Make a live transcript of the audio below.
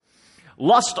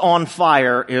Lust on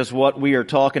fire is what we are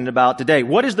talking about today.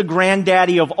 What is the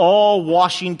granddaddy of all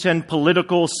Washington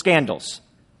political scandals?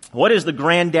 What is the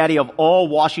granddaddy of all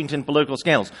Washington political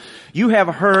scandals? You have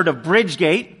heard of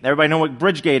Bridgegate. Everybody know what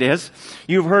Bridgegate is.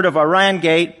 You've heard of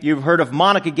Irangate. You've heard of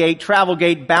Monica-gate,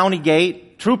 Travelgate,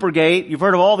 Bountygate, Troopergate. You've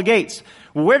heard of all the gates.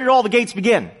 Well, where did all the gates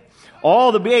begin?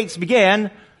 All the gates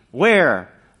began where?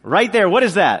 Right there. What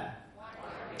is that?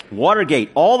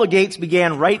 Watergate. All the gates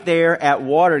began right there at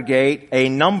Watergate a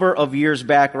number of years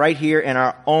back right here in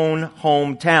our own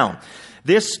hometown.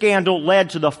 This scandal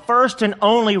led to the first and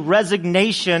only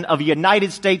resignation of a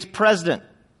United States president.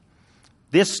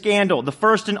 This scandal, the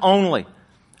first and only,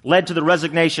 led to the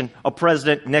resignation of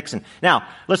President Nixon. Now,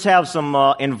 let's have some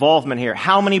involvement here.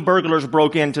 How many burglars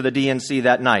broke into the DNC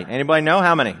that night? Anybody know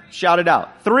how many? Shout it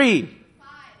out. 3.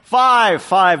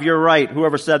 Five, you're right.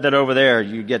 Whoever said that over there,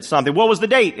 you get something. What was the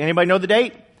date? Anybody know the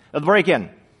date of the break-in?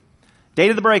 Date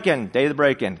of the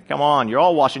break-in. Come on, you're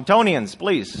all Washingtonians,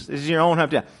 please. This is your own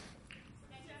hometown.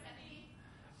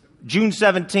 June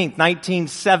 17th,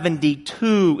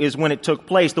 1972 is when it took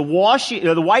place. The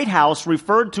White House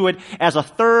referred to it as a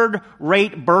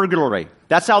third-rate burglary.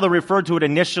 That's how they referred to it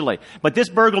initially. But this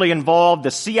burglary involved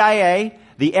the CIA,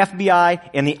 the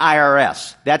FBI, and the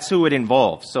IRS. That's who it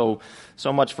involved. So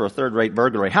much for a third-rate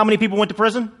burglary. How many people went to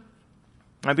prison?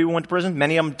 How many people went to prison?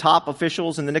 Many of them top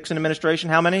officials in the Nixon administration.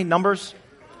 How many? Numbers?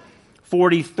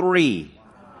 43.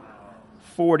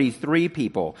 43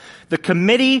 people. The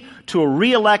committee to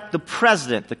re-elect the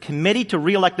president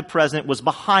was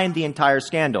behind the entire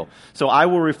scandal. So I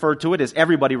will refer to it, as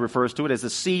everybody refers to it, as the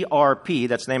CRP.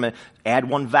 That's the name of it. Add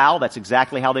one vowel. That's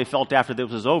exactly how they felt after this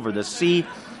was over. The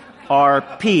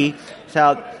CRP.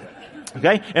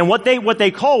 Okay? And what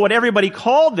everybody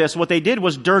called this, what they did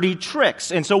was dirty tricks.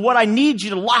 And so what I need you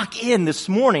to lock in this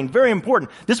morning, very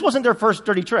important, this wasn't their first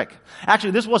dirty trick.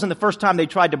 Actually, this wasn't the first time they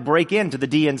tried to break into the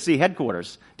DNC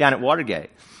headquarters down at Watergate.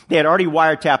 They had already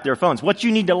wiretapped their phones. What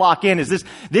you need to lock in is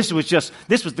this was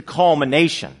the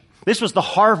culmination. This was the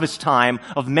harvest time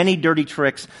of many dirty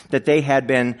tricks that they had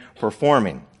been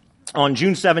performing. On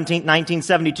June 17,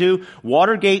 1972,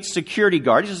 Watergate security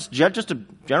guard, just a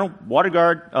general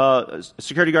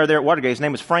security guard there at Watergate, his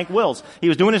name was Frank Wills. He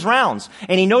was doing his rounds,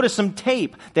 and he noticed some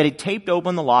tape that had taped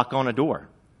open the lock on a door.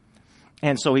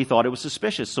 And so he thought it was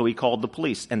suspicious, so he called the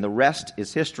police, and the rest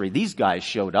is history. These guys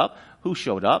showed up. Who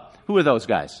showed up? Who are those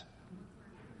guys?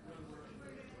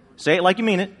 Say it like you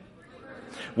mean it.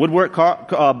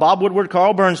 Bob Woodward,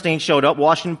 Carl Bernstein showed up,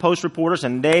 Washington Post reporters,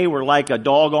 and they were like a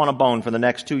dog on a bone for the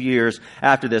next 2 years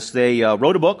after this. They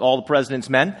wrote a book, All the President's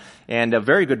Men, and a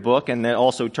very good book, and it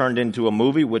also turned into a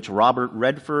movie, which Robert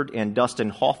Redford and Dustin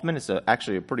Hoffman, it's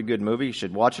actually a pretty good movie. You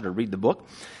should watch it or read the book.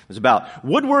 It was about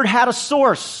Woodward had a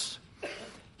source.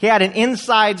 He had an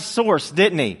inside source,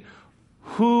 didn't he?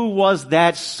 Who was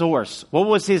that source? What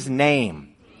was his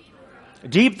name?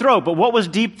 Deep Throat. But what was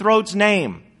Deep Throat's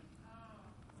name?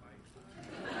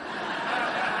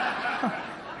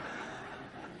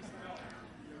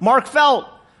 Mark Felt.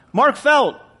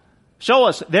 Show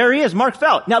us. There he is, Mark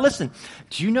Felt. Now listen,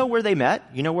 do you know where they met?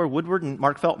 You know where Woodward and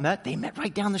Mark Felt met? They met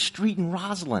right down the street in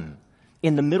Roslyn.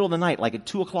 In the middle of the night, like at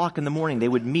 2 o'clock in the morning, they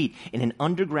would meet in an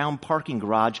underground parking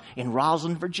garage in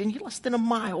Roslyn, Virginia, less than a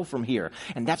mile from here.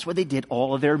 And that's where they did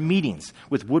all of their meetings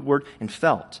with Woodward and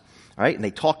Felt. All right, and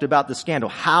they talked about the scandal.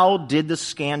 How did the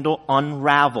scandal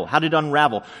unravel? How did it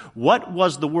unravel? What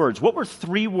was the words? What were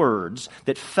 3 words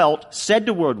that Felt said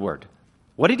to Woodward?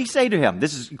 What did he say to him?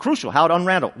 This is crucial, how it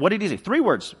unraveled. What did he say? 3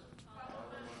 words.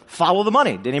 Follow the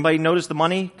money. Did anybody notice the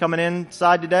money coming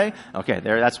inside today? Okay,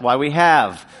 that's why we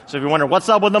have. So if you're wondering, what's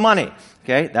up with the money?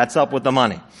 Okay, that's up with the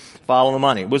money. Follow the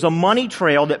money. It was a money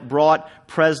trail that brought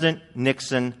President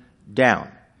Nixon down.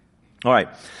 All right.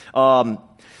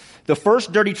 The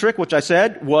first dirty trick, which I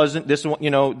said wasn't this one,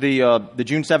 the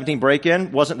June 17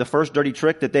 break-in wasn't the first dirty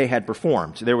trick that they had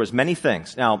performed. There was many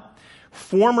things. Now,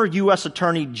 former U.S.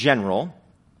 Attorney General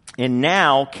and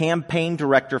now campaign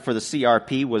director for the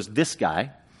CRP was this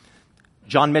guy,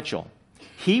 John Mitchell.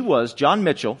 John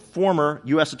Mitchell, former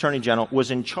U.S. Attorney General,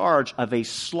 was in charge of a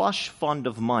slush fund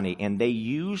of money, and they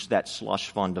used that slush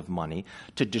fund of money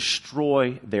to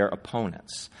destroy their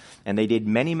opponents. And they did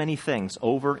many, many things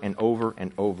over and over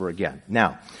and over again.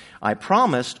 Now, I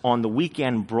promised on the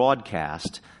weekend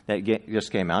broadcast that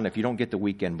just came out, and if you don't get the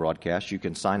weekend broadcast, you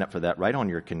can sign up for that right on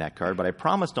your Connect card, but I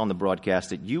promised on the broadcast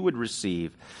that you would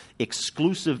receive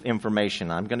exclusive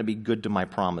information. I'm going to be good to my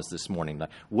promise this morning.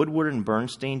 Woodward and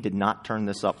Bernstein did not turn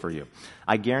this up for you.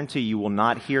 I guarantee you will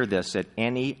not hear this at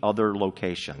any other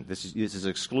location. This is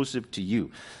exclusive to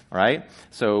you. All right?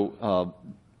 So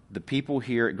the people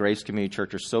here at Grace Community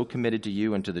Church are so committed to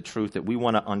you and to the truth that we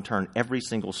want to unturn every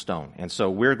single stone. And so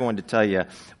we're going to tell you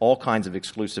all kinds of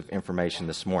exclusive information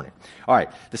this morning. All right,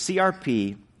 the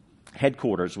CRP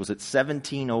headquarters was at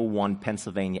 1701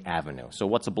 Pennsylvania Avenue. So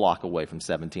what's a block away from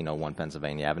 1701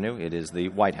 Pennsylvania Avenue? It is the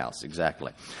White House,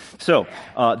 exactly. So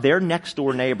their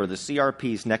next-door neighbor, the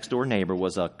CRP's next-door neighbor,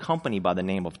 was a company by the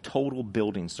name of Total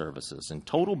Building Services. And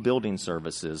Total Building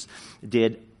Services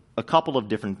did a couple of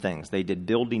different things. They did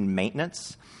building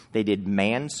maintenance. They did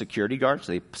manned security guards.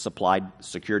 They supplied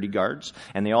security guards.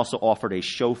 And they also offered a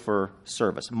chauffeur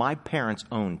service. My parents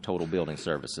owned Total Building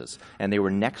Services, and they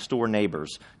were next-door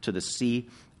neighbors to the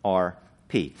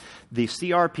CRP. The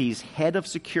CRP's head of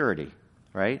security,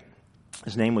 right,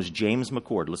 his name was James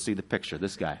McCord. Let's see the picture.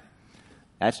 This guy.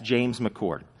 That's James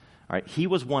McCord. All right, he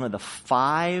was one of the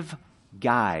 5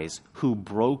 guys who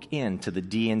broke into the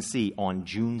DNC on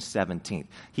June 17th.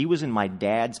 He was in my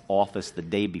dad's office the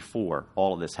day before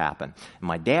all of this happened. And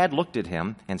my dad looked at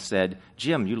him and said,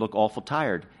 "Jim, you look awful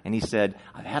tired." And he said,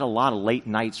 "I've had a lot of late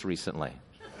nights recently."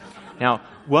 Now,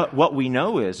 what we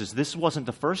know is this wasn't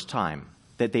the first time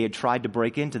that they had tried to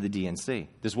break into the DNC.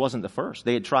 This wasn't the first.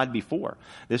 They had tried before.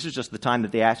 This is just the time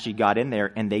that they actually got in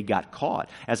there and they got caught.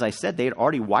 As I said, they had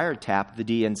already wiretapped the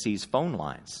DNC's phone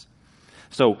lines.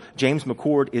 So James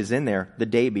McCord is in there the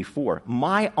day before.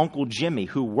 My Uncle Jimmy,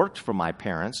 who worked for my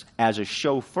parents as a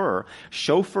chauffeur,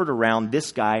 chauffeured around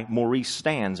this guy, Maurice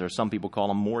Stans, or some people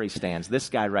call him Maury Stans, this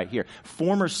guy right here,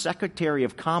 former Secretary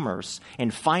of Commerce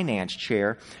and Finance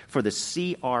Chair for the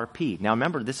CRP. Now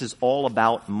remember, this is all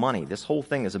about money. This whole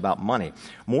thing is about money.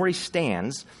 Maurice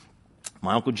Stans,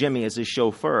 my Uncle Jimmy is his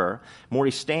chauffeur.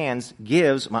 Maurice Stans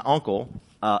gives my uncle,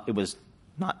 it was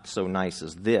not so nice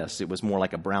as this. It was more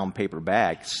like a brown paper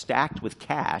bag stacked with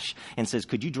cash and says,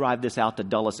 "Could you drive this out to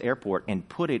Dulles Airport and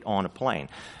put it on a plane?"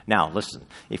 Now, listen,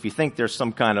 if you think there's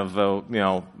some kind of,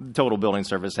 Total Building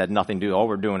Service had nothing to do, all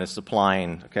we're doing is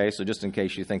supplying, okay? So just in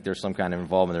case you think there's some kind of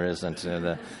involvement, there isn't.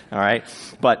 All right?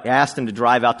 But asked him to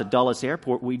drive out to Dulles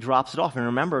Airport, he drops it off. And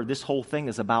remember, this whole thing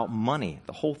is about money.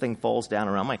 The whole thing falls down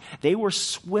around money. They were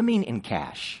swimming in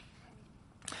cash.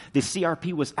 The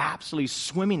CRP was absolutely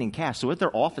swimming in cash. So at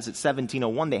their office at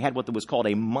 1701, they had what was called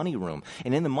a money room.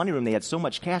 And in the money room, they had so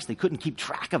much cash, they couldn't keep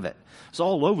track of it. It's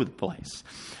all over the place.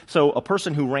 So a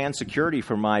person who ran security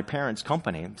for my parents'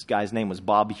 company, this guy's name was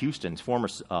Bob Houston, former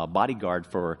bodyguard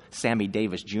for Sammy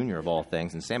Davis Jr. of all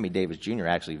things. And Sammy Davis Jr.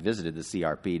 actually visited the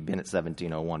CRP. He'd been at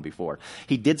 1701 before.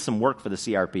 He did some work for the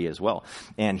CRP as well.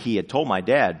 And he had told my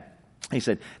dad, he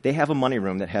said, they have a money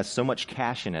room that has so much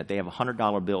cash in it, they have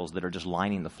 $100 bills that are just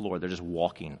lining the floor. They're just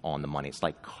walking on the money. It's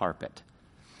like carpet.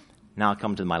 Now I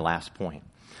come to my last point.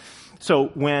 So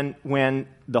when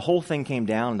the whole thing came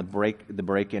down and the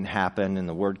break-in happened and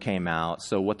the word came out,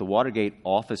 so what the Watergate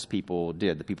office people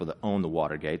did, the people that own the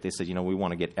Watergate, they said, we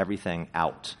want to get everything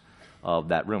out of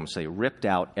that room. So they ripped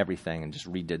out everything and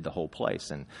just redid the whole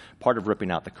place. And part of ripping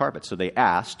out the carpet, so they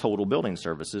asked Total Building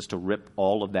Services to rip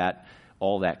all that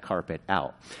carpet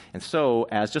out. And so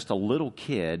as just a little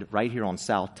kid right here on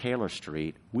South Taylor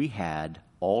Street, we had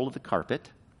all of the carpet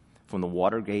from the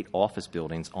Watergate office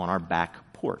buildings on our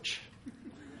back porch.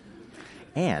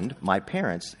 And my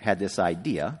parents had this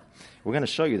idea. We're going to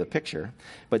show you the picture.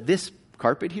 But this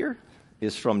carpet here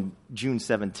is from June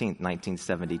 17th,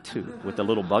 1972, with the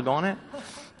little bug on it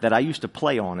that I used to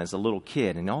play on as a little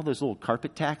kid. And all those little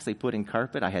carpet tacks they put in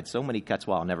carpet, I had so many cuts.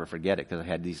 Well, I'll never forget it because I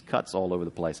had these cuts all over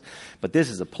the place. But this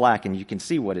is a plaque, and you can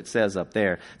see what it says up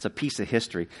there. It's a piece of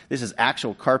history. This is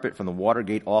actual carpet from the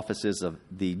Watergate offices of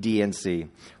the DNC,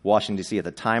 Washington, D.C., at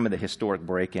the time of the historic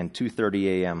break-in,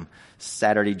 2:30 a.m.,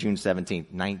 Saturday, June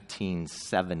 17th,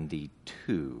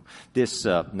 1972. This,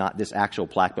 not this actual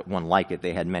plaque, but one like it.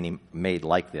 They had many made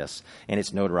like this, and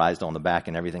it's notarized on the back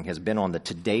and everything. Has been on the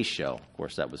Today Show. Of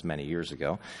course, that was many years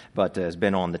ago, but has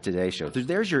been on the Today Show.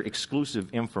 There's your exclusive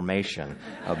information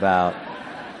about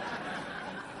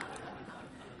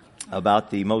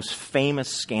the most famous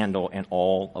scandal in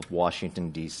all of Washington,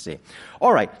 D.C.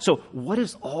 All right, so what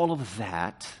does all of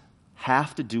that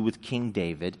have to do with King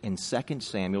David in 2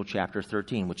 Samuel chapter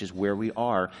 13, which is where we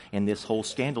are in this whole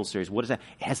scandal series? What is that?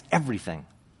 It has everything.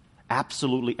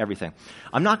 Absolutely everything.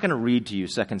 I'm not going to read to you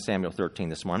 2 Samuel 13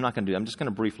 this morning. I'm just going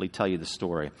to briefly tell you the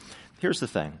story. Here's the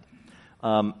thing.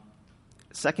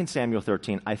 2 Samuel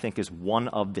 13, I think, is one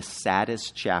of the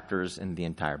saddest chapters in the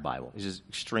entire Bible. It's just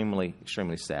extremely,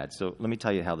 extremely sad. So let me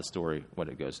tell you how the story, what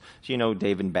it goes. So you know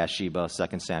David and Bathsheba,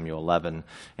 2 Samuel 11,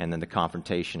 and then the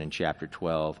confrontation in chapter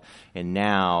 12. And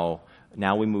now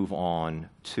we move on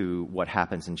to what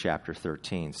happens in chapter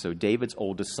 13. So David's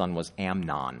oldest son was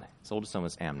Amnon. His oldest son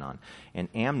was Amnon. And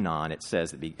Amnon, it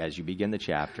says, that as you begin the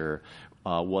chapter,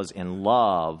 was in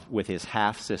love with his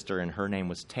half-sister, and her name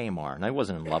was Tamar. And he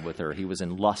wasn't in love with her. He was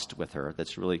in lust with her.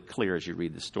 That's really clear as you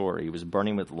read the story. He was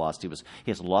burning with lust.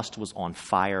 His lust was on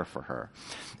fire for her.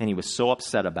 And he was so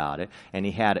upset about it. And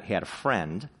he had a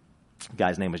friend. The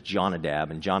guy's name was Jonadab,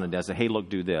 and Jonadab said, hey, look,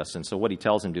 do this. And so what he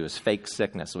tells him to do is fake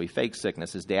sickness. So he fakes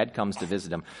sickness. His dad comes to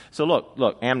visit him. So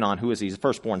look, Amnon, who is he? He's the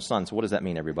firstborn son. So what does that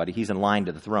mean, everybody? He's in line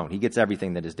to the throne. He gets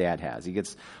everything that his dad has. He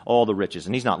gets all the riches.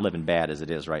 And he's not living bad as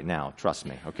it is right now. Trust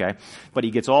me, okay? But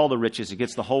he gets all the riches. He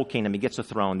gets the whole kingdom. He gets a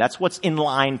throne. That's what's in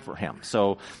line for him.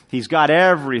 So he's got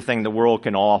everything the world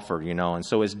can offer, you know. And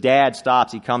so his dad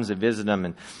stops. He comes to visit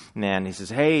him, and he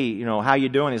says, hey, you know, how you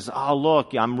doing? He says, oh,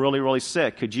 look, I'm really, really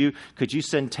sick. Could you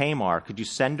send Tamar? Could you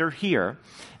send her here?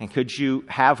 And could you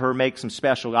have her make some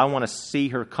special? I want to see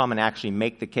her come and actually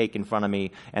make the cake in front of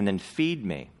me and then feed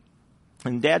me.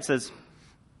 And Dad says,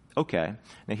 okay.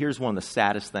 Now here's one of the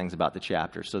saddest things about the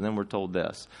chapter. So then we're told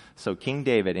this. So King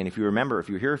David, and if you remember, if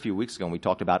you were here a few weeks ago and we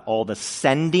talked about all the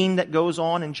sending that goes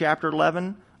on in chapter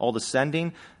 11, all the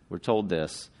sending, we're told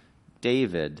this.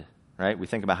 David, right? We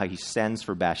think about how he sends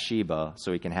for Bathsheba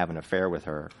so he can have an affair with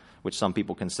her, which some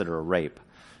people consider a rape.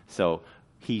 So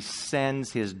he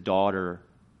sends his daughter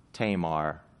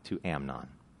Tamar to Amnon.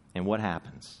 And what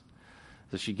happens?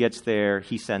 So she gets there.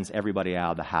 He sends everybody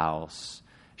out of the house.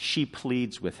 She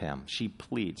pleads with him. She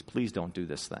pleads, please don't do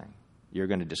this thing. You're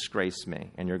going to disgrace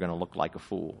me, and you're going to look like a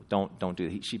fool. Don't do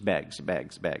it. She begs.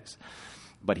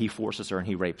 But he forces her, and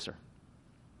he rapes her.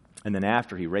 And then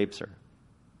after he rapes her,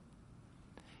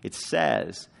 it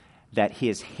says that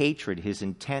his hatred, his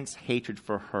intense hatred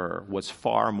for her, was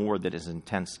far more than his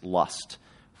intense lust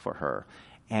for her.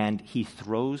 And he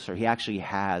throws her. He actually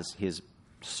has his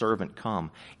servant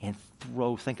come and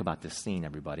think about this scene,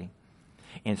 everybody,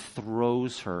 and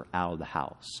throws her out of the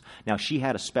house. Now, she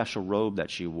had a special robe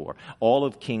that she wore. All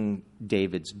of King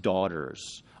David's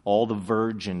daughters, all the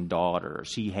virgin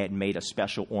daughters, he had made a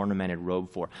special ornamented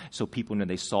robe for. So people knew,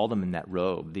 they saw them in that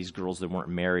robe. These girls that weren't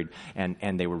married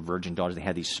and they were virgin daughters, they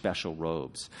had these special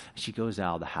robes. She goes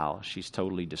out of the house. She's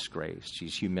totally disgraced.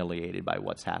 She's humiliated by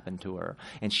what's happened to her.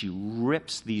 And she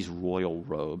rips these royal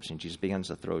robes and she just begins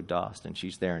to throw dust. And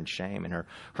she's there in shame. And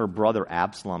her brother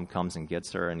Absalom comes and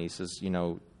gets her and he says, you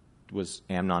know, was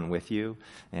Amnon with you?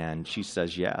 And she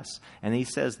says yes. And he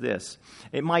says this.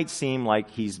 It might seem like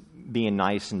he's being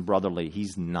nice and brotherly.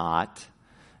 He's not.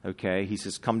 Okay? He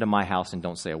says, come to my house and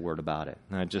don't say a word about it.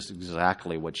 And that's just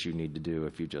exactly what you need to do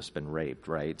if you've just been raped,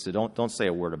 right? So don't say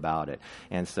a word about it.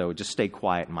 And so just stay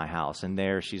quiet in my house. And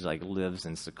there she's like lives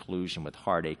in seclusion with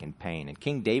heartache and pain. And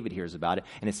King David hears about it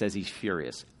and it says he's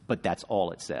furious. But that's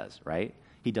all it says, right?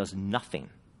 He does nothing.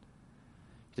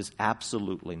 Just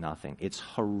absolutely nothing. It's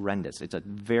horrendous. It's a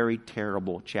very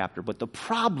terrible chapter. But the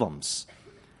problems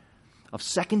of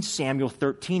 2 Samuel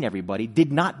 13, everybody,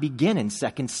 did not begin in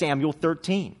 2 Samuel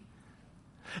 13.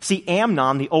 See,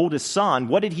 Amnon, the oldest son,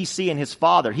 what did he see in his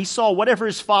father? He saw whatever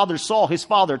his father saw, his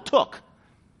father took.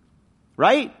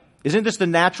 Right? Isn't this the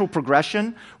natural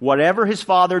progression? Whatever his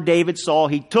father David saw,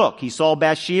 he took. He saw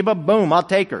Bathsheba, boom, I'll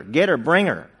take her, get her, bring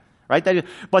her. Right?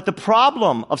 But the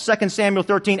problem of 2 Samuel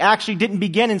 13 actually didn't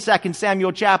begin in 2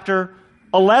 Samuel chapter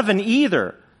 11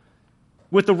 either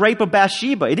with the rape of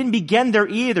Bathsheba. It didn't begin there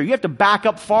either. You have to back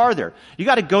up farther. You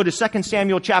got to go to 2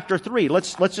 Samuel chapter 3.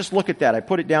 Let's just look at that. I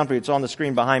put it down for you. It's on the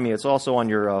screen behind me. It's also on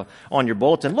your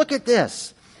bulletin. Look at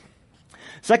this.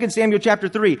 2 Samuel chapter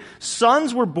 3.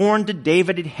 Sons were born to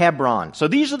David at Hebron. So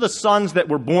these are the sons that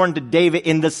were born to David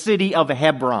in the city of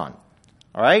Hebron.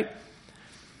 All right?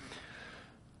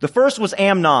 The first was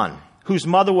Amnon, whose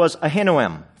mother was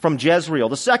Ahinoam from Jezreel.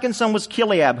 The second son was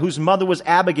Chileab, whose mother was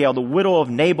Abigail, the widow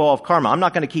of Nabal of Carmel. I'm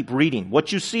not going to keep reading.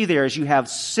 What you see there is you have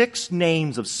 6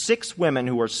 names of 6 women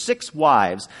who are 6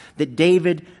 wives that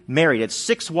David married. It's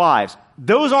 6 wives.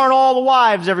 Those aren't all the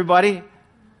wives, everybody.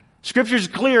 Scripture's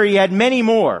clear. He had many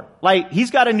more. Like,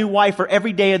 he's got a new wife for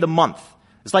every day of the month.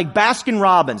 It's like Baskin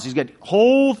Robbins. He's got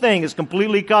whole thing is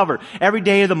completely covered every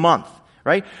day of the month.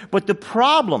 Right? But the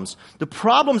problems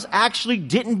actually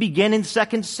didn't begin in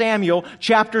 2 Samuel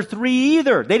chapter 3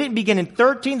 either. They didn't begin in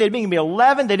 13. They didn't begin in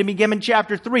 11. They didn't begin in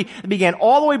chapter 3. They began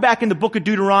all the way back in the book of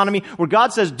Deuteronomy where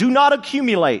God says, do not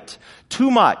accumulate too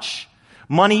much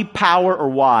money, power, or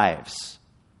wives.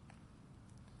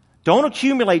 Don't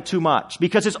accumulate too much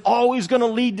because it's always going to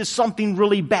lead to something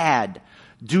really bad.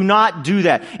 Do not do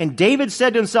that. And David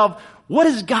said to himself, what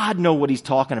does God know what he's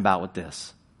talking about with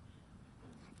this?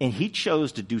 And he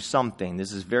chose to do something.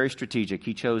 This is very strategic.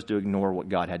 He chose to ignore what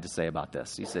God had to say about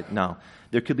this. He said, no,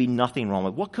 there could be nothing wrong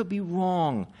with it. What could be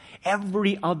wrong?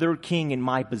 Every other king in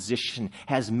my position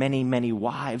has many, many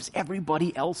wives.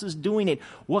 Everybody else is doing it.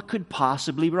 What could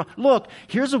possibly be wrong? Look,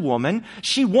 here's a woman.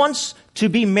 She wants to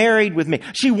be married with me.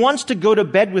 She wants to go to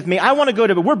bed with me. I want to go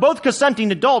to bed. We're both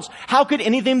consenting adults. How could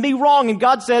anything be wrong? And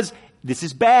God says, this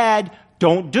is bad.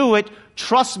 Don't do it.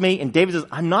 Trust me. And David says,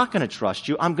 I'm not going to trust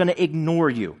you. I'm going to ignore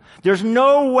you. There's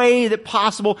no way that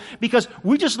possible, because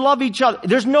we just love each other.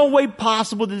 There's no way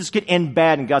possible that this could end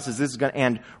bad. And God says, this is going to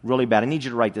end really bad. I need you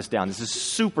to write this down. This is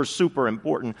super, super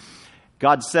important.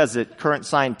 God says it. Current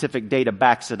scientific data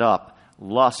backs it up.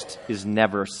 Lust is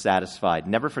never satisfied.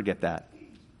 Never forget that.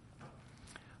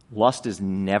 Lust is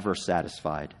never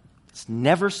satisfied. It's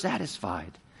never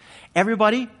satisfied.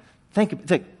 Everybody,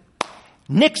 think.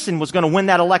 Nixon was going to win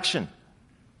that election.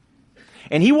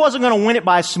 And he wasn't going to win it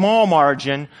by a small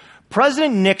margin.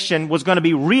 President Nixon was going to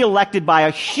be reelected by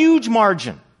a huge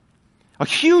margin. A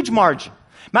huge margin.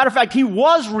 Matter of fact, he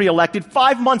was reelected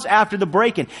 5 months after the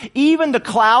break-in. Even the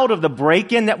cloud of the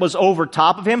break-in that was over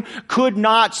top of him could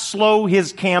not slow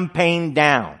his campaign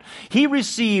down. He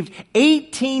received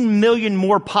 18 million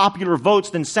more popular votes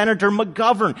than Senator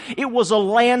McGovern. It was a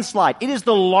landslide. It is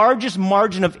the largest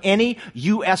margin of any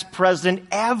U.S. president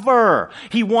ever.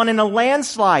 He won in a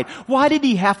landslide. Why did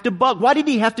he have to bug? Why did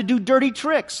he have to do dirty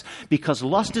tricks? Because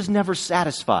lust is never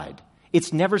satisfied.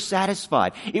 It's never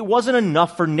satisfied. It wasn't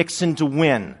enough for Nixon to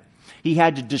win. He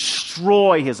had to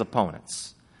destroy his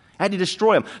opponents. Had to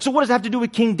destroy them. So what does that have to do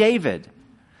with King David?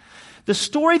 The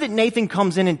story that Nathan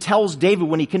comes in and tells David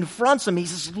when he confronts him, he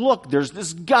says, look, there's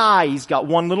this guy. He's got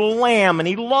one little lamb, and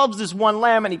he loves this one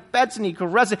lamb, and he pets and he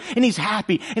caresses it, and he's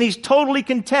happy, and he's totally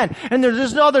content. And there's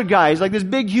this other guy. He's like this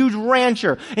big, huge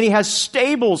rancher, and he has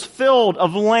stables filled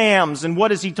of lambs. And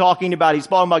what is he talking about? He's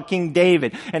talking about King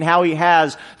David and how he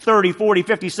has 30, 40,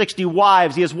 50, 60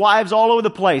 wives. He has wives all over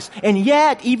the place. And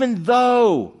yet, even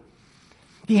though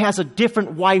he has a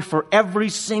different wife for every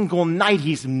single night,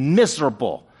 he's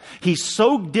miserable. He's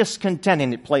so discontent,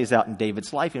 and it plays out in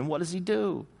David's life. And what does he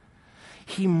do?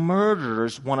 He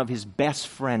murders one of his best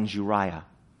friends, Uriah,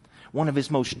 one of his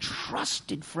most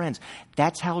trusted friends.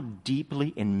 That's how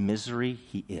deeply in misery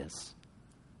he is.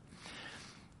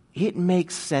 It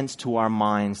makes sense to our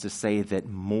minds to say that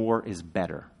more is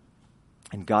better.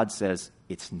 And God says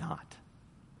it's not.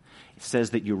 It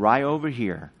says that Uriah over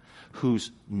here,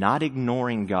 who's not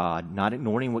ignoring God, not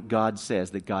ignoring what God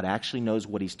says, that God actually knows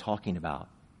what he's talking about,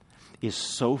 is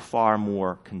so far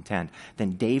more content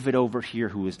than David over here,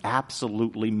 who is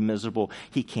absolutely miserable.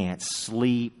 He can't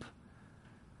sleep.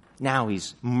 Now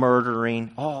he's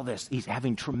murdering, all this. He's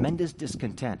having tremendous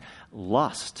discontent.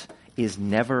 Lust is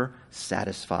never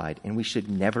satisfied, and we should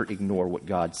never ignore what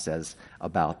God says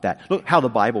about that. Look how the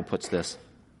Bible puts this.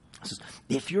 It says,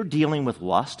 if you're dealing with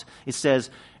lust, it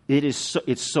says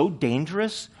it's so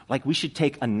dangerous. Like we should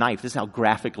take a knife. This is how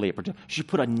graphically it portrays. You should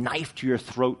put a knife to your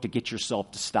throat to get yourself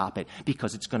to stop it,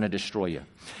 because it's going to destroy you.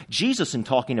 Jesus, in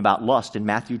talking about lust in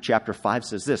Matthew chapter 5,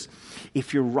 says this: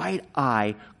 if your right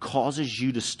eye causes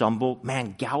you to stumble,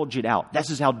 man, gouge it out. This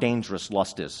is how dangerous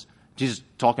lust is. Jesus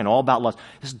talking all about lust.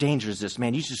 This is dangerous,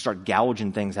 man. You should start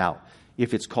gouging things out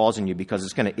if it's causing you, because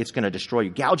it's going to destroy you.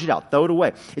 Gouge it out. Throw it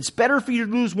away. It's better for you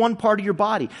to lose one part of your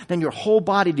body than your whole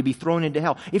body to be thrown into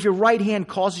hell. If your right hand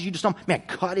causes you to stumble, man,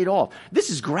 cut it off. This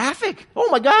is graphic. Oh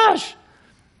my gosh.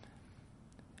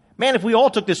 Man, if we all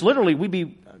took this literally, we'd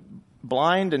be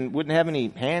blind and wouldn't have any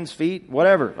hands, feet,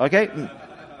 whatever. Okay?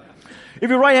 If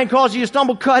your right hand causes you to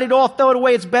stumble, cut it off, throw it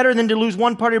away. It's better than to lose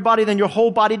one part of your body than your whole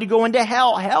body to go into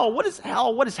hell. Hell? What is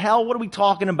hell? What is hell? What are we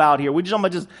talking about here? We just talking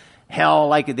about just hell,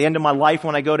 like at the end of my life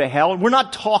when I go to hell? We're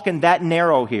not talking that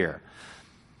narrow here.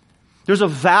 There's a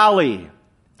valley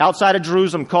outside of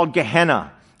Jerusalem called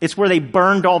Gehenna. It's where they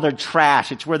burned all their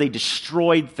trash. It's where they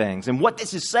destroyed things. And what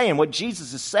this is saying, what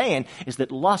Jesus is saying, is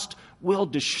that lust will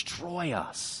destroy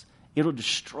us. It'll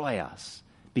destroy us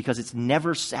because it's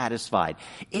never satisfied.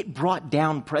 It brought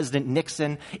down President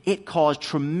Nixon. It caused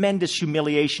tremendous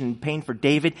humiliation and pain for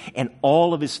David and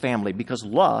all of his family, because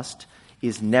lust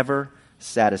is never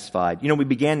satisfied. You know, we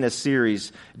began this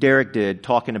series, Derek did,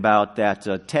 talking about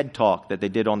that TED Talk that they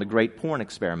did on the Great Porn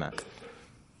Experiment.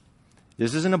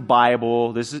 This isn't a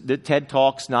Bible. The TED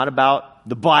Talk's not about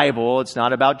the Bible. It's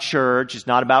not about church. It's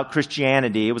not about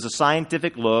Christianity. It was a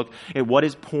scientific look at what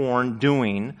is porn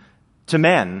doing to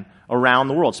men around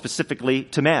the world, specifically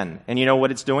to men. And you know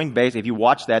what it's doing? Basically, if you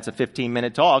watch that, it's a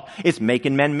 15-minute talk. It's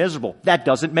making men miserable. That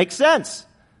doesn't make sense.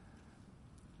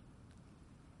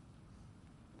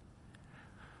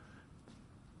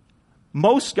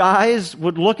 Most guys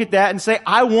would look at that and say,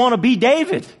 I want to be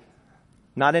David.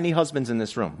 Not any husbands in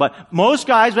this room, but most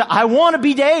guys, I want to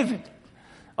be David.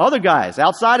 Other guys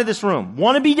outside of this room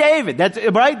want to be David. That's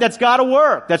right. That's got to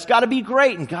work. That's got to be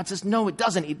great. And God says, no, it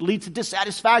doesn't. It leads to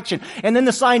dissatisfaction. And then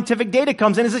the scientific data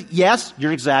comes in and says, yes,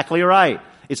 you're exactly right.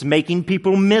 It's making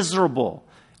people miserable.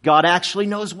 God actually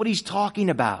knows what he's talking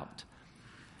about.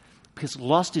 Because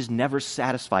lust is never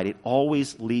satisfied. It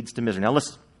always leads to misery. Now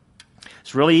listen.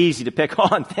 It's really easy to pick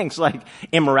on things like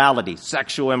immorality,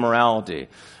 sexual immorality.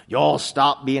 Y'all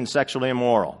stop being sexually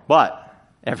immoral. But,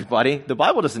 everybody, the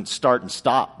Bible doesn't start and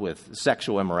stop with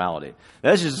sexual immorality.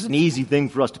 That's just an easy thing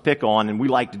for us to pick on, and we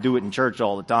like to do it in church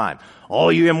all the time.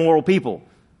 All you immoral people,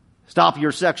 stop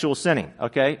your sexual sinning,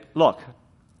 okay? Look,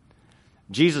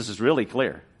 Jesus is really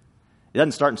clear. It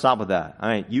doesn't start and stop with that.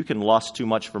 I mean, you can lust too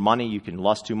much for money, you can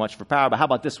lust too much for power, but how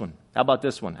about this one? How about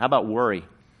this one? How about worry?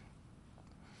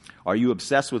 Are you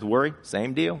obsessed with worry?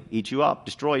 Same deal. Eat you up,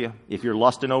 destroy you. If you're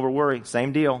lusting over worry,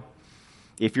 same deal.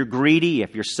 If you're greedy,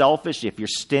 if you're selfish, if you're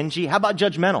stingy, how about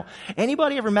judgmental?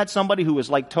 Anybody ever met somebody who was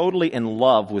like totally in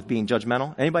love with being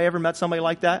judgmental? Anybody ever met somebody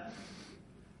like that?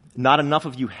 Not enough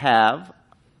of you have.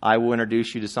 I will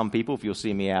introduce you to some people if you'll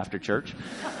see me after church.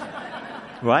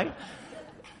 Right?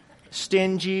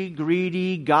 Stingy,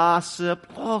 greedy,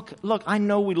 gossip. Look, I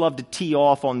know we love to tee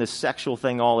off on this sexual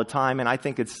thing all the time, and I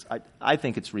think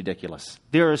it's ridiculous.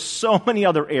 There are so many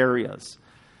other areas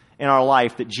in our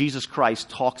life that Jesus Christ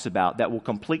talks about that will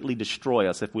completely destroy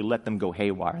us if we let them go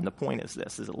haywire. And the point is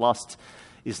this, is that lust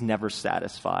is never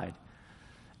satisfied.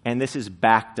 And this is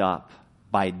backed up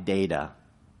by data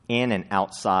in and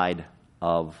outside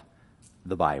of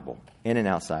the Bible. In and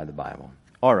outside the Bible.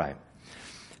 All right.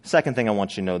 Second thing I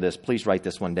want you to know this. Please write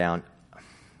this one down.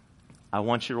 I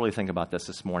want you to really think about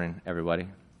this morning, everybody,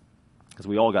 because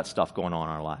we all got stuff going on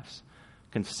in our lives.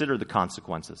 Consider the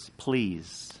consequences.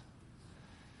 Please.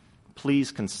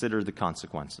 Please consider the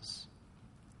consequences.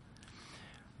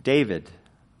 David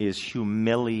is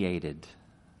humiliated.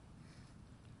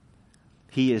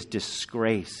 He is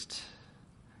disgraced.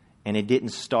 And it didn't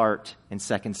start in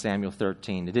 2 Samuel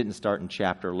 13. It didn't start in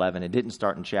chapter 11. It didn't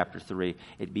start in chapter 3.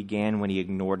 It began when he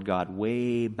ignored God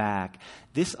way back.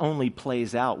 This only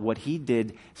plays out. What he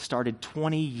did started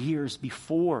 20 years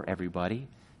before, everybody.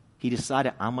 He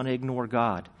decided, I'm going to ignore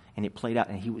God. And it played out,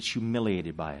 and he was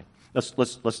humiliated by it.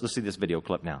 Let's see this video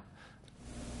clip now.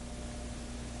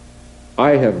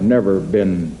 I have never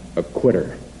been a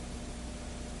quitter.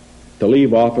 To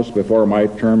leave office before my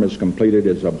term is completed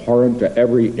is abhorrent to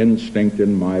every instinct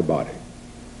in my body.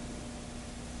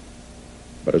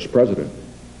 But as president,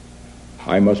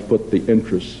 I must put the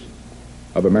interests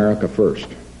of America first.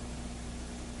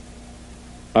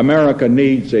 America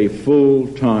needs a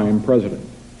full-time president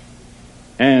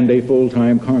and a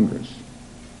full-time Congress,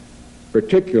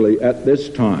 particularly at this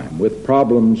time with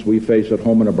problems we face at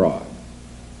home and abroad.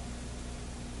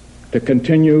 To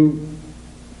continue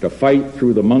to fight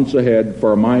through the months ahead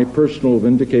for my personal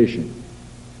vindication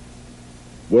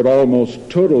would almost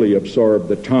totally absorb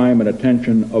the time and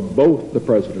attention of both the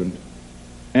President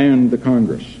and the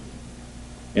Congress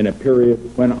in a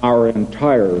period when our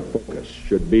entire focus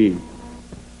should be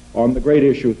on the great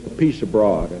issue of peace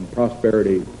abroad and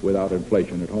prosperity without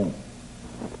inflation at home.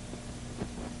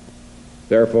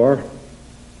 Therefore,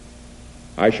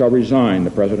 I shall resign the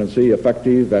presidency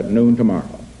effective at noon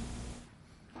tomorrow.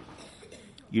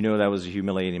 You know that was a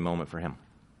humiliating moment for him.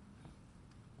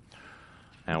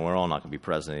 And we're all not going to be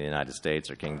president of the United States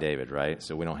or King David, right?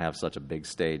 So we don't have such a big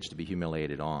stage to be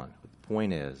humiliated on. But the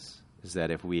point is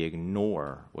that if we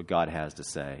ignore what God has to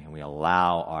say and we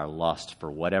allow our lust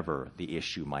for whatever the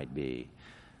issue might be,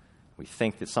 we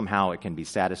think that somehow it can be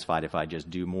satisfied if I just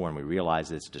do more, and we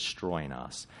realize it's destroying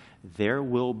us, there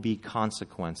will be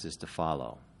consequences to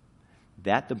follow.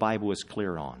 That the Bible is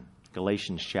clear on.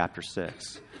 Galatians chapter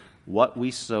 6. What we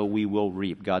sow, we will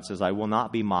reap. God says, I will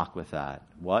not be mocked with that.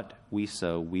 What we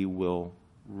sow, we will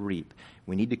reap.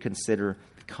 We need to consider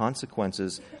the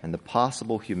consequences and the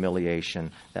possible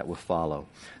humiliation that will follow.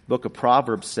 The book of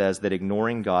Proverbs says that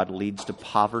ignoring God leads to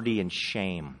poverty and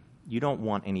shame. You don't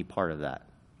want any part of that.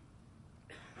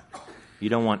 You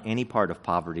don't want any part of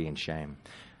poverty and shame.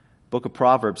 The book of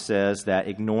Proverbs says that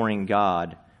ignoring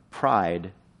God,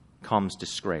 pride comes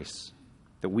disgrace,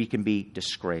 that we can be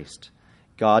disgraced.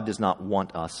 God does not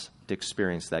want us to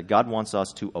experience that. God wants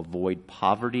us to avoid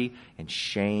poverty and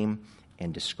shame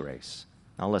and disgrace.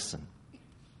 Now listen.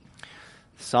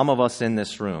 Some of us in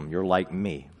this room, you're like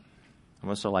me. Some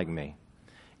of us are like me.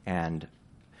 And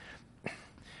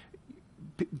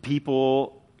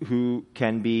people who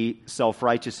can be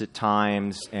self-righteous at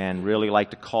times and really like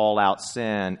to call out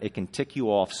sin, it can tick you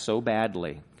off so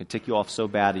badly. It can tick you off so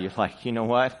badly, you're like, you know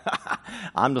what?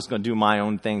 I'm just going to do my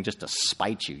own thing just to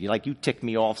spite you. You're like, you tick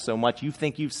me off so much. You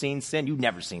think you've seen sin? You've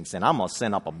never seen sin. I'm going to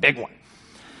sin up a big one.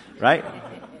 Right?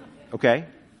 Okay?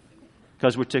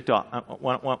 Because we're ticked off.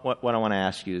 What I want to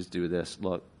ask you is do this.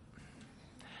 Look.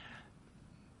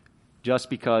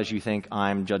 Just because you think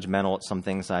I'm judgmental at some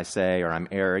things I say, or I'm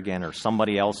arrogant, or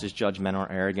somebody else is judgmental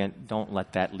or arrogant, don't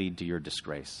let that lead to your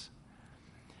disgrace.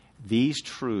 These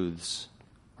truths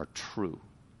are true.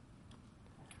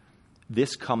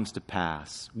 This comes to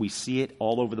pass. We see it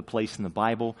all over the place in the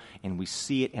Bible, and we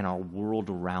see it in our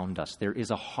world around us. There is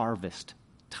a harvest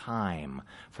time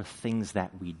for things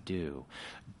that we do.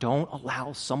 Don't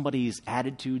allow somebody's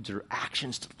attitudes or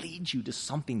actions to lead you to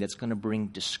something that's going to bring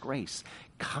disgrace.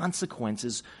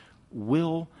 Consequences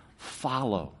will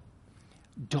follow.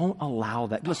 Don't allow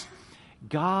that. Listen,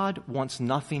 God wants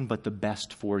nothing but the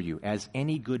best for you, as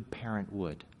any good parent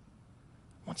would.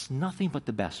 Wants nothing but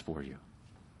the best for you.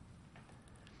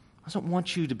 Doesn't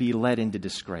want you to be led into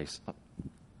disgrace.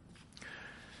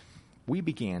 We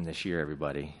began this year,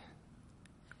 everybody.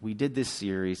 We did this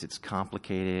series. It's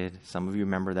complicated. Some of you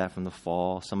remember that from the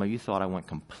fall. Some of you thought I went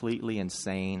completely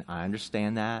insane. I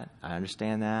understand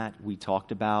that. We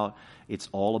talked about it's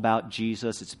all about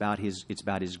Jesus. It's about his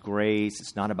grace.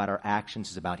 It's not about our actions.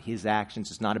 It's about his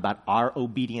actions. It's not about our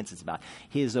obedience. It's about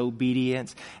his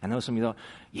obedience. I know some of you thought,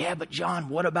 yeah, but John,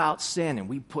 what about sin? And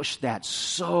we pushed that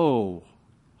so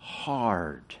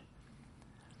hard.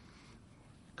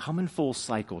 Come in full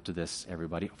cycle to this,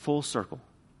 everybody. Full circle.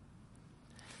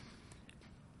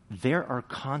 There are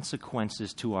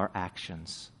consequences to our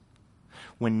actions.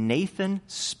 When Nathan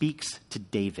speaks to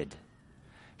David,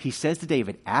 he says to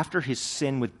David, after his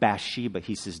sin with Bathsheba,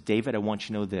 he says, David, I want you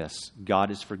to know this. God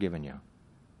has forgiven you.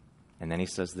 And then he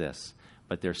says this,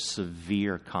 but there's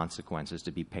severe consequences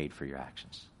to be paid for your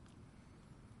actions.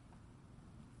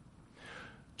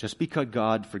 Just because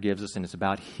God forgives us and it's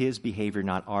about his behavior,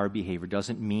 not our behavior,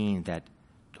 doesn't mean that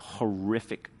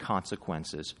horrific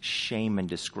consequences, shame and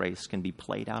disgrace can be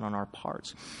played out on our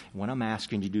parts. What I'm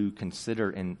asking you to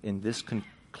consider in this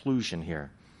conclusion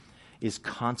here is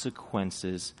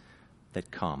consequences that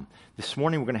come. This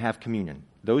morning we're going to have communion.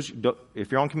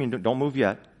 If you're on communion, don't move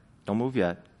yet. Don't move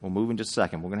yet. We'll move in just a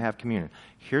second. We're going to have communion.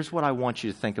 Here's what I want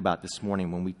you to think about this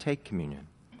morning when we take communion.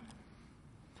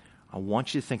 I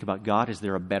want you to think about, God, is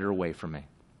there a better way for me?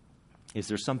 Is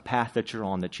there some path that you're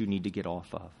on that you need to get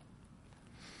off of?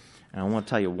 And I want to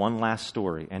tell you one last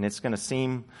story, and it's going to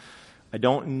seem, I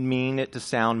don't mean it to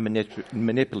sound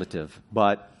manipulative,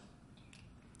 but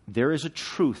there is a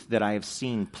truth that I have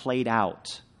seen played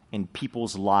out in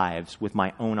people's lives with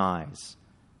my own eyes.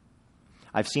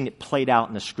 I've seen it played out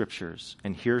in the Scriptures,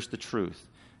 and here's the truth.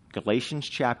 Galatians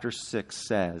chapter 6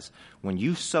 says, when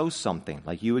you sow something,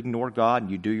 like you ignore God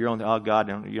and you do your own thing, oh, God,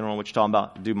 you don't know what you're talking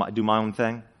about, do my own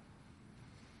thing.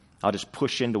 I'll just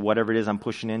push into whatever it is I'm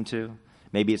pushing into.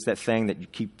 Maybe it's that thing that you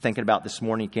keep thinking about this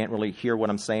morning. You can't really hear what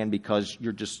I'm saying because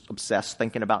you're just obsessed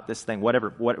thinking about this thing,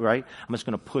 whatever, right? I'm just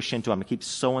going to push into it. I'm going to keep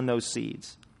sowing those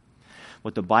seeds.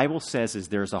 What the Bible says is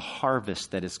there's a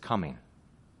harvest that is coming.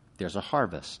 There's a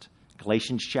harvest.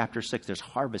 Galatians chapter 6, there's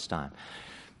harvest time.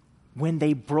 When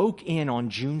they broke in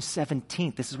on June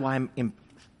 17th, this is why I'm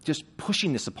just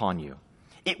pushing this upon you.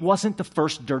 It wasn't the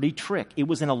first dirty trick. It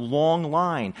was in a long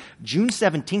line. June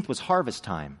 17th was harvest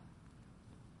time.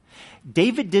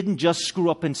 David didn't just screw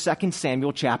up in 2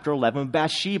 Samuel chapter 11 with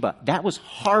Bathsheba. That was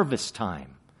harvest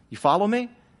time. You follow me?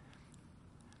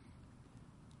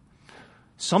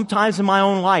 Sometimes in my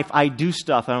own life, I do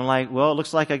stuff, and I'm like, well, it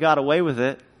looks like I got away with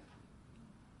it.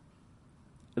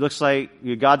 It looks like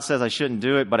God says I shouldn't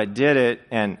do it, but I did it,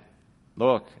 and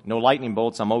look, no lightning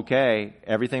bolts, I'm okay.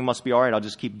 Everything must be all right, I'll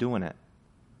just keep doing it.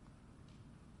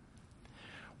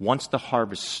 Once the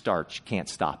harvest starts, you can't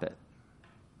stop it.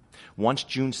 Once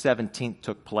June 17th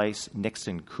took place,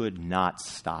 Nixon could not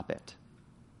stop it.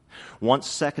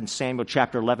 Once 2 Samuel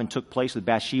chapter 11 took place with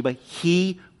Bathsheba,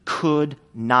 he could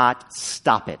not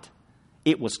stop it.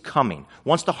 It was coming.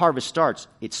 Once the harvest starts,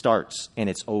 it starts and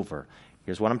it's over.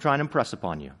 Here's what I'm trying to impress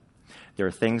upon you. There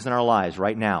are things in our lives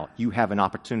right now. You have an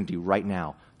opportunity right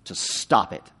now to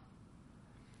stop it.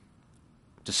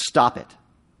 To stop it.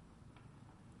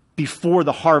 Before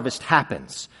the harvest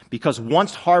happens. Because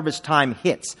once harvest time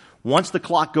hits, once the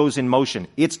clock goes in motion,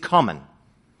 it's coming.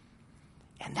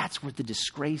 And that's where the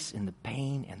disgrace and the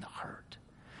pain and the hurt.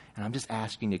 And I'm just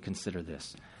asking you to consider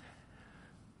this.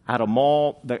 out of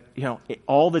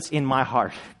all that's in my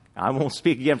heart, I won't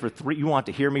speak again for 3. You want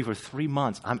to hear me for 3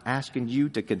 months. I'm asking you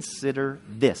to consider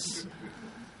this.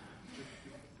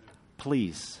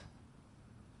 Please.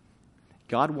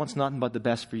 God wants nothing but the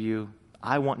best for you.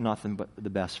 I want nothing but the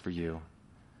best for you.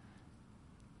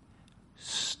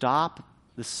 Stop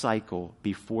the cycle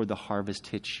before the harvest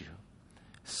hits you.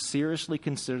 Seriously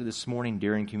consider this morning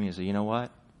during communion. Say, you know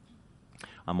what?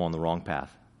 I'm on the wrong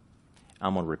path.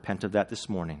 I'm going to repent of that this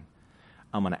morning.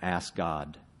 I'm going to ask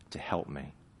God to help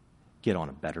me get on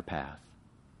a better path.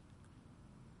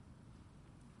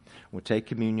 We'll take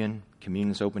communion.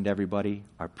 Communion's open to everybody.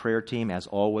 Our prayer team, as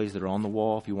always, that are on the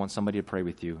wall, if you want somebody to pray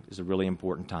with you, is a really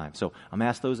important time. So I'm going to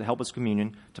ask those that help us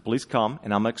communion to please come,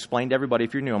 and I'm going to explain to everybody,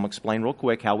 if you're new, I'm going to explain real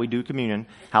quick how we do communion,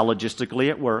 how logistically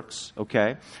it works,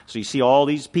 okay? So you see all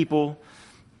these people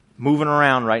moving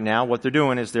around right now. What they're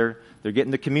doing is they're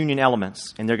getting the communion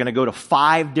elements, and they're going to go to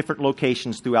 5 different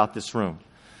locations throughout this room.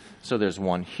 So there's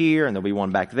one here, and there'll be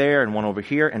one back there, and one over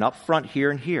here, and up front here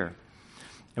and here.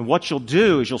 And what you'll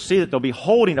do is you'll see that they'll be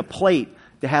holding a plate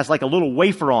that has like a little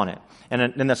wafer on it.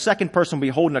 And then the second person will be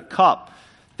holding a cup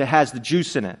that has the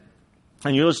juice in it.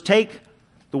 And you'll just take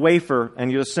the wafer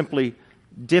and you'll just simply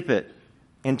dip it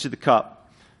into the cup.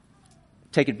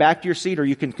 Take it back to your seat, or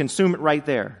you can consume it right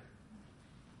there.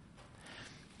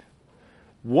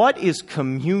 What is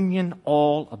communion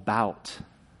all about?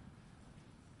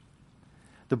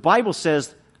 The Bible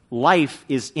says life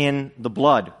is in the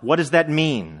blood. What does that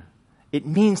mean? It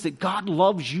means that God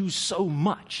loves you so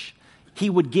much, He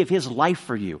would give His life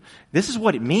for you. This is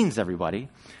what it means, everybody.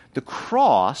 The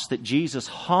cross that Jesus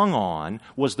hung on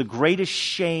was the greatest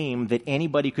shame that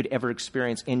anybody could ever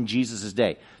experience in Jesus'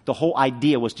 day. The whole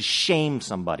idea was to shame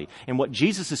somebody. And what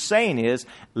Jesus is saying is,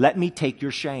 let me take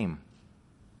your shame.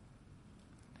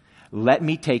 Let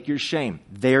me take your shame.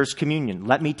 There's communion.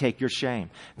 Let me take your shame.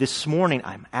 This morning,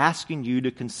 I'm asking you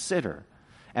to consider,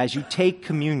 as you take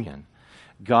communion,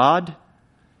 God,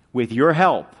 with your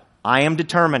help, I am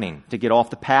determining to get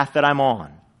off the path that I'm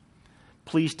on.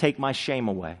 Please take my shame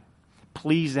away.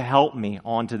 Please help me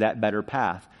onto that better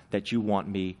path that you want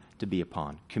me to be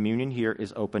upon. Communion here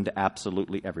is open to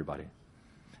absolutely everybody.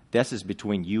 This is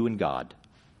between you and God.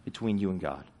 Between you and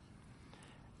God.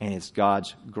 And it's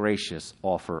God's gracious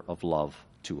offer of love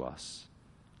to us.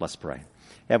 Let's pray.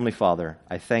 Heavenly Father,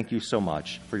 I thank you so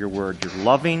much for your word, your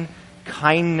loving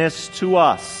kindness to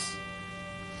us.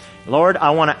 Lord, I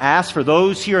want to ask for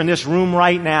those here in this room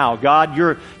right now. God,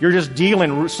 you're just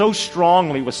dealing so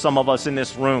strongly with some of us in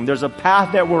this room. There's a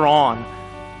path that we're on.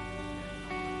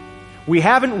 We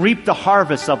haven't reaped the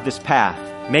harvest of this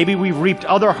path. Maybe we've reaped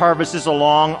other harvests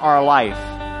along our life.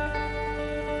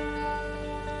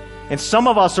 And some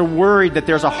of us are worried that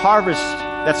there's a harvest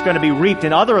that's going to be reaped,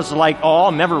 and others are like, oh,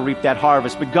 I'll never reap that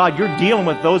harvest. But God, you're dealing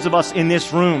with those of us in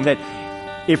this room that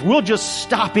if we'll just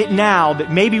stop it now,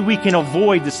 that maybe we can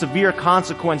avoid the severe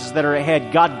consequences that are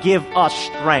ahead. God, give us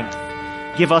strength.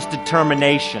 Give us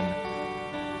determination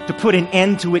to put an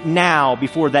end to it now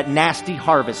before that nasty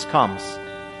harvest comes.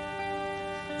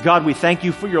 God, we thank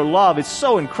you for your love. It's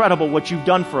so incredible what you've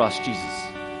done for us, Jesus.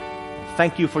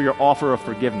 Thank you for your offer of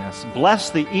forgiveness. Bless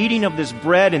the eating of this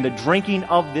bread and the drinking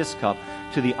of this cup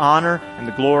to the honor and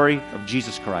the glory of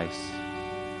Jesus Christ.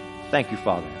 Thank you,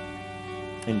 Father.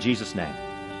 In Jesus' name.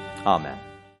 Amen.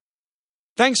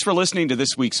 Thanks for listening to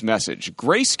this week's message.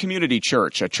 Grace Community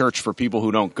Church, a church for people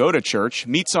who don't go to church,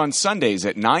 meets on Sundays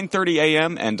at 9:30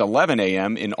 a.m. and 11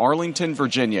 a.m. in Arlington,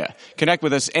 Virginia. Connect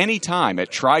with us anytime at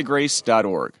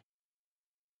trygrace.org.